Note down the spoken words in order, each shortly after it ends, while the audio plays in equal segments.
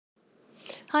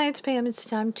Hi, it's Pam. It's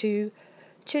time to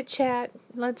chit chat.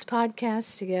 Let's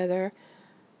podcast together.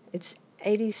 It's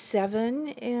 87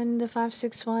 in the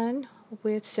 561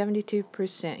 with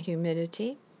 72%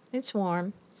 humidity. It's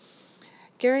warm.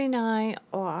 Gary and I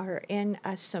are in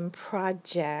some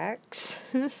projects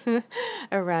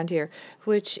around here,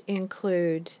 which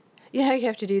include, you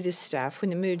have to do this stuff when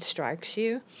the mood strikes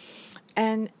you.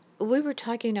 And we were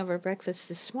talking over breakfast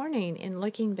this morning and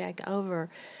looking back over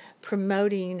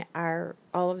promoting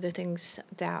all of the things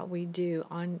that we do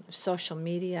on social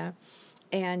media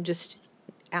and just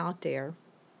out there.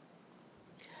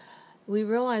 We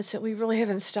realized that we really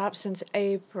haven't stopped since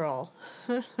April.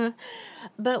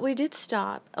 But we did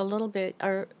stop a little bit,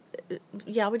 or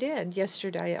yeah, we did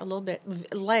yesterday a little bit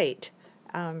late.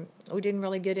 We didn't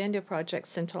really get into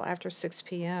projects until after 6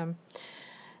 p.m.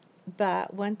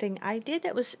 But one thing I did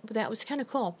that was kind of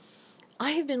cool.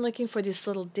 I have been looking for this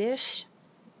little dish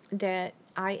that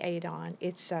I ate on.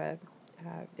 It's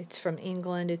from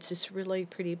England. It's this really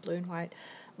pretty blue and white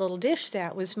little dish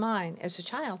that was mine as a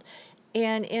child.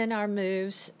 And in our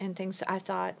moves and things, I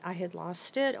thought I had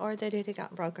lost it or that it had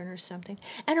got broken or something.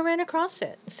 And I ran across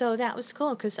it. So that was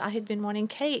cool because I had been wanting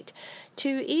Kate to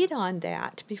eat on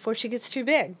that before she gets too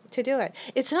big to do it.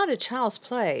 It's not a child's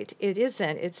plate. It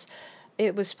isn't.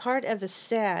 It was part of a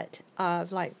set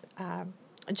of like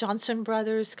Johnson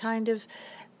Brothers kind of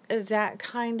that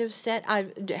kind of set. I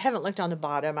haven't looked on the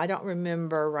bottom. I don't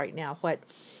remember right now what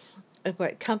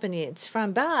company it's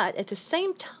from. But at the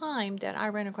same time that I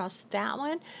ran across that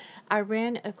one, I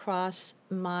ran across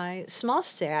my small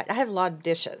set. I have a lot of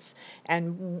dishes,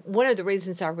 and one of the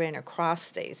reasons I ran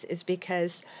across these is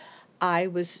because I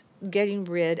was getting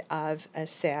rid of a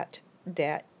set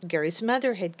that Gary's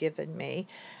mother had given me,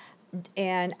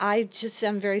 and I'm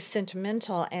very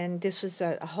sentimental, and this was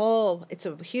it's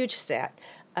a huge set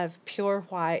of pure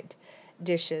white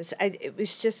dishes. It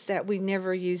was just that we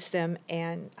never used them,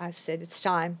 and I said it's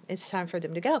time for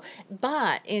them to go.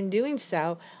 But in doing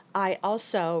so, I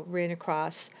also ran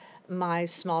across my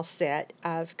small set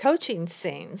of coaching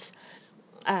scenes,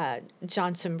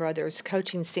 Johnson Brothers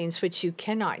coaching scenes, which you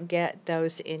cannot get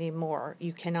those anymore.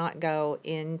 You cannot go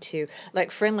into like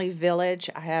Friendly Village.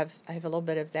 I have a little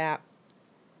bit of that.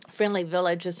 Friendly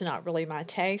Village is not really my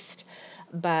taste,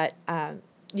 but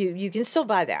you can still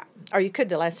buy that, or you could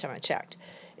the last time I checked.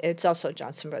 It's also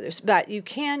Johnson Brothers, but you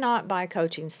cannot buy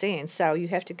coaching scenes, so you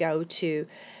have to go to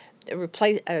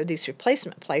these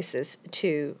replacement places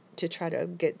to try to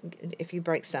get, if you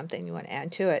break something you want to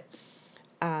add to it.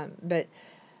 But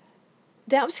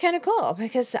that was kind of cool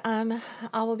because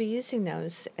I will be using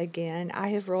those again. I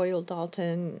have Royal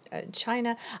Doulton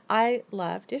china. I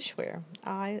love dishware.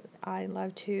 I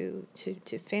love to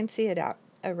fancy it up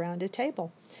around a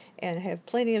table, and have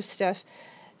plenty of stuff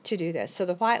to do this. So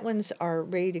the white ones are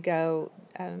ready to go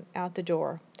out the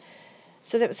door.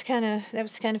 So that was kind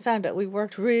of fun. But we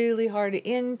worked really hard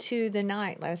into the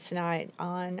night last night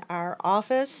on our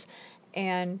office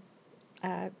and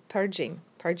purging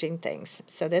things.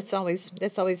 So that's always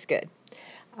good.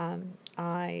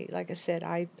 Like I said,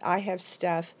 I have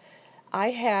stuff.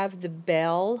 I have the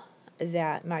bell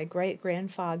that my great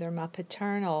grandfather, my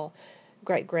paternal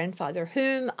great grandfather,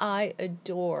 whom I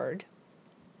adored.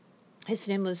 His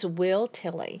name was Will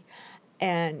Tilley,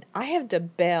 and I have the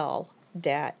bell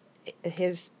that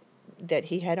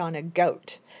he had on a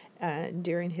goat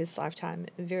during his lifetime.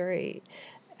 Very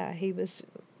he was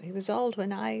old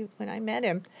when I met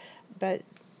him, but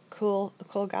cool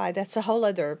guy. That's a whole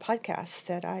other podcast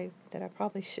that I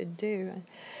probably should do.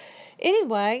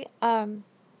 Anyway,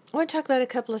 I want to talk about a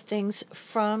couple of things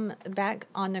from back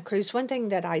on the cruise. One thing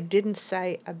that I didn't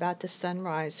say about the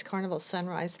sunrise, Carnival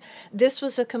sunrise, this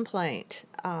was a complaint,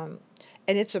 and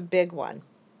it's a big one.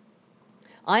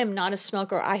 I am not a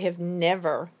smoker. I have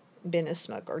never been a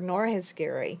smoker, nor has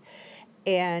Gary.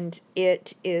 And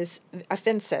it is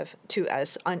offensive to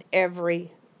us on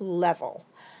every level.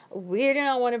 We do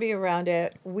not want to be around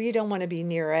it. We don't want to be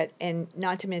near it. And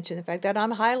not to mention the fact that I'm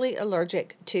highly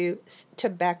allergic to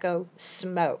tobacco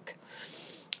smoke.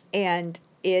 And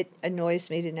it annoys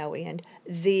me to no end.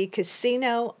 The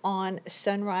casino on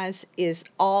Sunrise is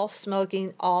all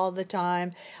smoking all the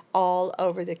time, all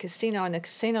over the casino. And the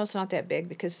casino's not that big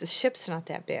because the ship's not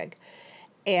that big.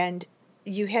 And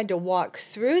you had to walk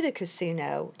through the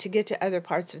casino to get to other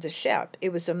parts of the ship.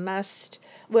 It was a must.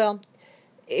 Well,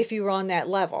 if you were on that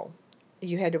level,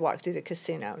 you had to walk through the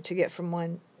casino to get from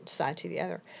one side to the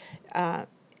other.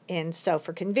 And so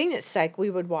for convenience sake, we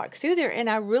would walk through there, and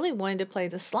I really wanted to play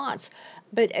the slots,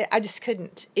 but I just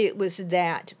couldn't. It was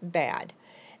that bad.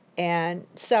 And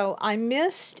so I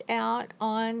missed out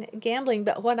on gambling,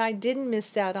 but what I didn't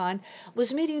miss out on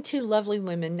was meeting two lovely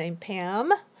women named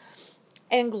Pam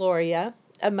and Gloria,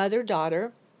 a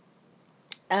mother-daughter,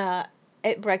 uh,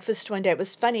 at breakfast one day. It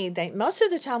was funny. Most of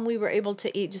the time we were able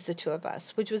to eat just the two of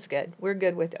us, which was good. We're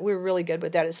good with it. We're really good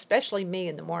with that, especially me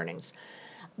in the mornings.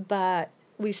 But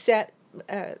we sat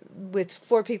with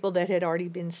four people that had already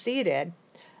been seated,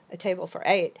 a table for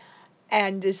eight,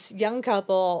 and this young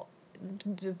couple,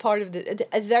 part of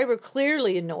they were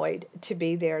clearly annoyed to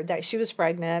be there. That she was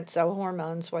pregnant, so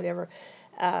hormones, whatever.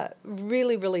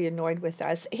 Really, really annoyed with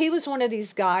us. He was one of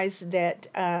these guys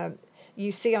that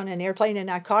you see on an airplane,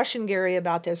 and I caution Gary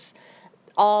about this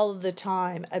all the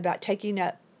time about taking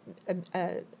up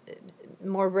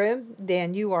more room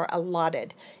than you are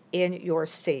allotted in your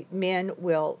seat. Men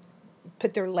will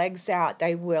put their legs out.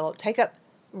 They will take up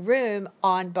room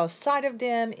on both sides of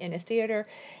them in a theater,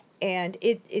 and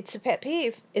it's a pet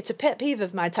peeve. It's a pet peeve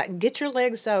of mine. It's like, get your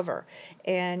legs over.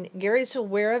 And Gary's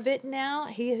aware of it now.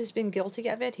 He has been guilty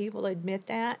of it. He will admit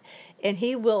that. And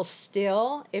he will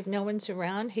still, if no one's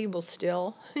around, he will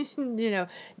still, do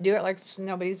it like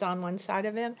nobody's on one side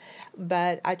of him.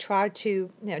 But I try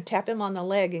to, tap him on the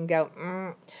leg and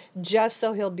go, just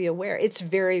so he'll be aware. It's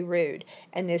very rude.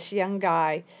 And this young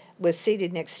guy was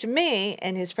seated next to me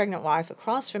and his pregnant wife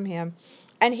across from him.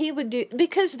 And he would do,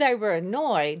 because they were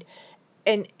annoyed,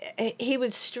 and he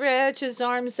would stretch his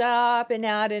arms up and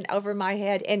out and over my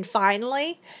head. And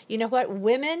finally, you know what?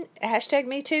 Women, hashtag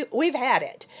me too, we've had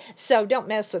it. So don't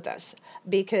mess with us.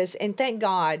 Because, and thank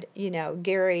God,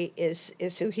 Gary is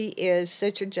who he is,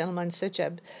 such a gentleman, such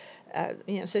a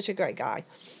great guy.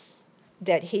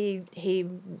 That he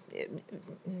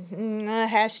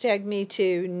hashtag me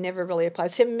too never really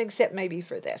applies to him, except maybe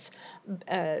for this,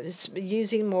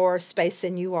 using more space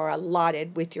than you are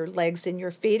allotted with your legs and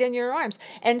your feet and your arms.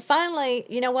 And finally,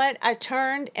 you know what? I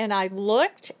turned and I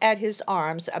looked at his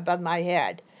arms above my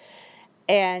head,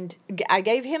 and I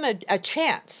gave him a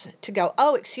chance to go,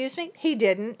 oh, excuse me. He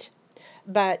didn't,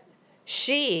 but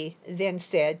she then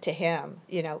said to him,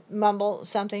 mumble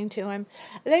something to him.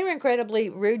 They were incredibly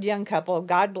rude young couple.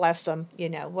 God bless them,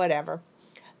 whatever.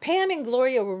 Pam and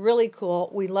Gloria were really cool.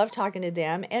 We loved talking to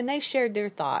them, and they shared their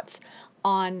thoughts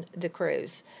on the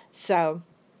cruise. So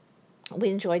we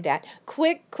enjoyed that.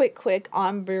 Quick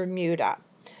on Bermuda.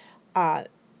 The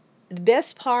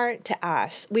best part to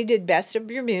us, we did best of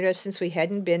Bermuda since we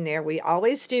hadn't been there. We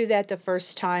always do that the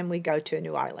first time we go to a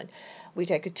new island. We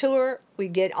take a tour, we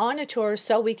get on a tour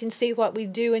so we can see what we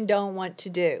do and don't want to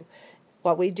do.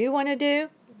 What we do want to do,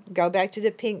 go back to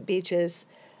the pink beaches,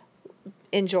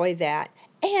 enjoy that.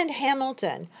 And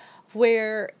Hamilton,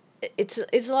 where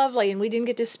it's lovely, and we didn't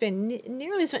get to spend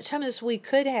nearly as much time as we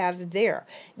could have there.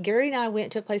 Gary and I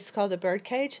went to a place called the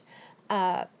Birdcage.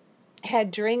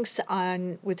 Had drinks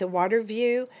on with a water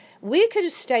view. We could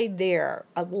have stayed there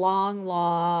a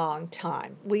long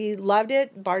time. We loved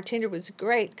it. Bartender was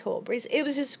great, cool breeze. It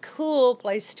was just a cool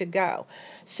place to go.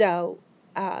 So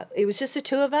it was just the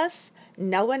two of us.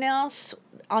 No one else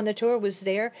on the tour was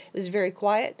there. It was very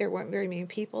quiet. There weren't very many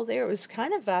people there. It was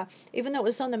kind of even though it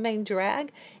was on the main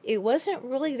drag, it wasn't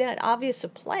really that obvious a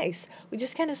place. We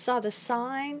just kind of saw the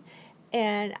sign.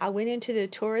 And I went into the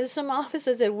tourism office.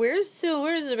 I said, "Where's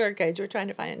the birdcage? We're trying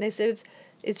to find it." And they said,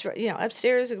 "It's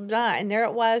upstairs." Blah. And there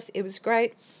it was. It was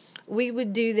great. We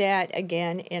would do that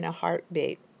again in a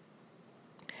heartbeat.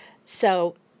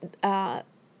 So,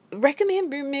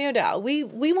 recommend Bermuda. We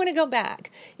want to go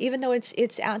back, even though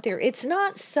it's out there. It's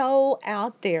not so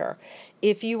out there.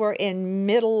 If you were in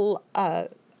middle,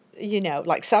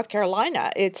 like South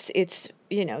Carolina, it's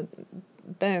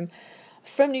boom.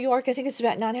 From New York, I think it's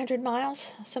about 900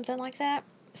 miles, something like that.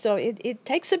 So it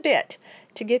takes a bit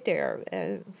to get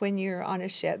there when you're on a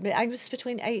ship. But I was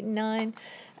between 8 and 9.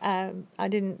 I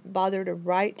didn't bother to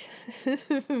write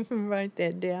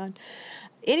that down.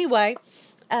 Anyway,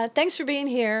 thanks for being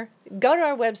here. Go to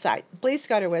our website. Please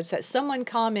go to our website. Someone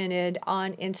commented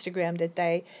on Instagram that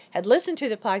they had listened to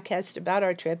the podcast about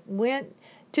our trip, went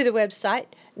to the website,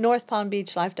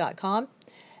 northpalmbeachlife.com.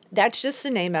 That's just the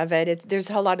name of it. There's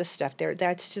a whole lot of stuff there.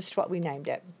 That's just what we named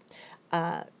it.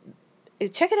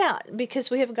 Check it out because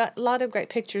we have got a lot of great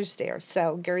pictures there.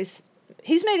 So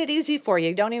he's made it easy for you.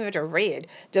 You don't even have to read.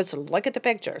 Just look at the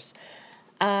pictures.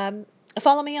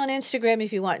 Follow me on Instagram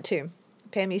if you want to.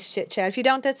 Pammy's Chit Chat. If you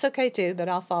don't, that's okay too, but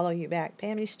I'll follow you back.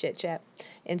 Pammy's Chit Chat,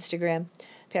 Instagram.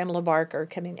 Pamela Barker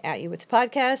coming at you with the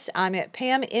podcast. I'm at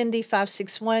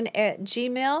PamIndy561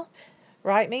 @gmail.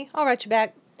 Write me. I'll write you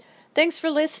back. Thanks for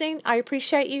listening. I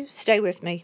appreciate you. Stay with me.